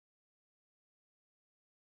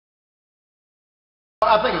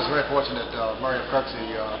I think it's very fortunate that Mario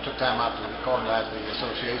Kirksey took time out to organize the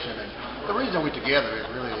association, and the reason we're together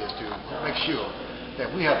really is to make sure that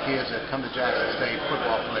we have kids that come to Jackson State,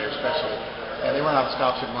 football players especially, and they run out of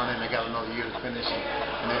scholarship money and they got another year to finish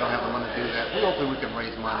and they don't have the money to do that. We hopefully we can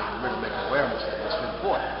raise money and really make awareness that it's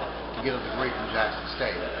important to get a degree from Jackson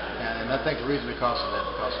State, and I think the reason because of that,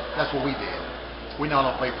 because that's what we did. We not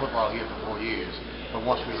only played football here for 4 years, but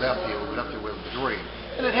once we left here with a degree,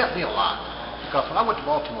 and it helped me a lot. Because when I went to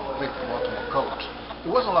Baltimore and played for the Baltimore coach,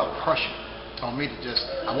 there wasn't a lot of pressure on me to just,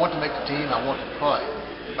 I want to make the team, I want to play.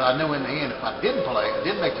 But I knew in the end, if I didn't play, I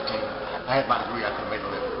didn't make the team, I had my degree, I could have made a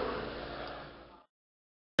living.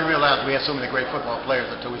 I realized we had so many great football players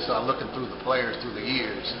until we started looking through the players through the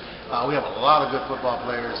years. We have a lot of good football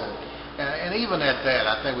players, and even at that,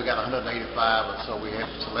 I think we got 185 or so we have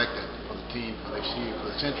selected for the team for this year,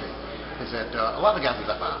 for the century, is that a lot of the guys we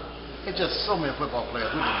left out. It's just so many football players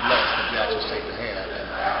we've been blessed at Jackson State to have. And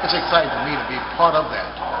it's exciting for me to be part of that,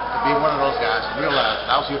 to be one of those guys and realize that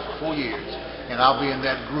I was here for 4 years and I'll be in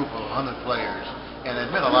that group of 100 players. And it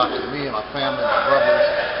meant a lot to me and my family and my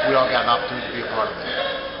brothers. We all got an opportunity to be a part of that.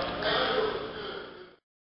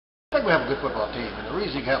 I think we have a good football team, and the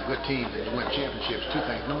reason you can have good teams and you win championships, two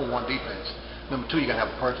things. Number one, defense. Number two, you got to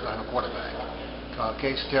have a quarterback.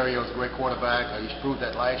 Casey Terrio is a great quarterback. He's proved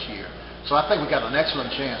that last year. So I think we got an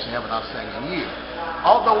excellent chance to have an outstanding year.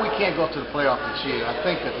 Although we can't go to the playoff this year, I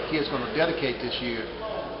think that the kids are going to dedicate this year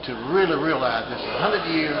to really realize this is a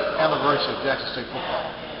 100-year anniversary of Jackson State football.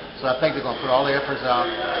 So I think they're going to put all their efforts out.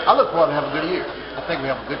 I look forward to having a good year. I think we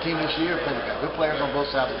have a good team this year. I think we got good players on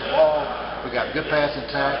both sides of the ball. We got good passing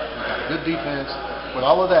attack. We got a good defense. With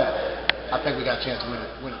all of that, I think we got a chance to win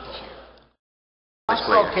it this year. I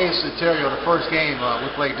saw Casey Terrio the first game we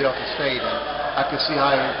played Delta State, and I could see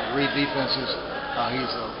how he can read defenses.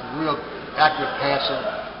 He's a real accurate passer,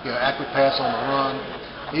 accurate pass on the run.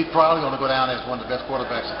 He's probably going to go down as one of the best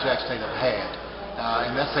quarterbacks that Jackson State have had.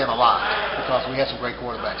 And that's saying a lot because we had some great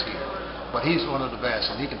quarterbacks here. But he's one of the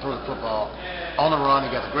best, and he can throw the football on the run. He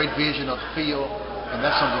got a great vision of the field, and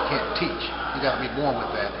that's something you can't teach. You got to be born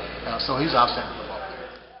with that. So he's outstanding.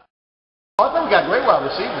 I think we got great wide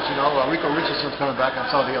receivers, Willie Richardson's coming back. I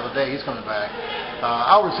saw the other day he's coming back.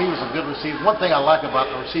 Our receivers are good receivers. One thing I like about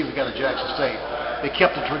the receivers we got at Jackson State, they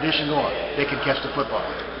kept the tradition going. They can catch the football.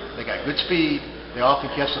 They got good speed. They all can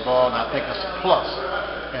catch the ball, and I think that's a plus.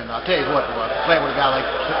 And I'll tell you what, playing with a guy like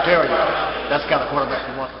Terrio, that's the kind of quarterback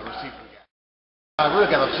you want for the receiver. I really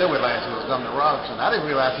got upset with last year was Governor Robinson. I didn't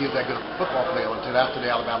realize he was that good of a football player until after the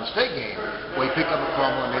Alabama State game, where he picked up a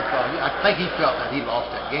fumble, and I think he felt that he lost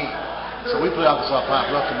that game. So we put Arkansas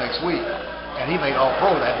Pine Bluff next week, and he made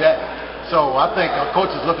All-Pro that day. So I think our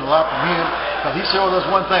coach is looking a lot from him, because he showed us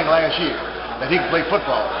one thing last year, that he can play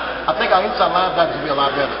football. I think our inside linebackers will be a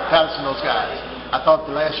lot better, Patterson, those guys. I thought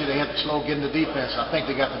the last year they had to slow getting the defense. I think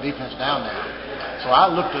they got the defense down now. So I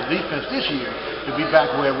looked at defense this year to be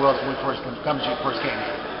back where it was when we first came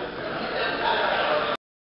here.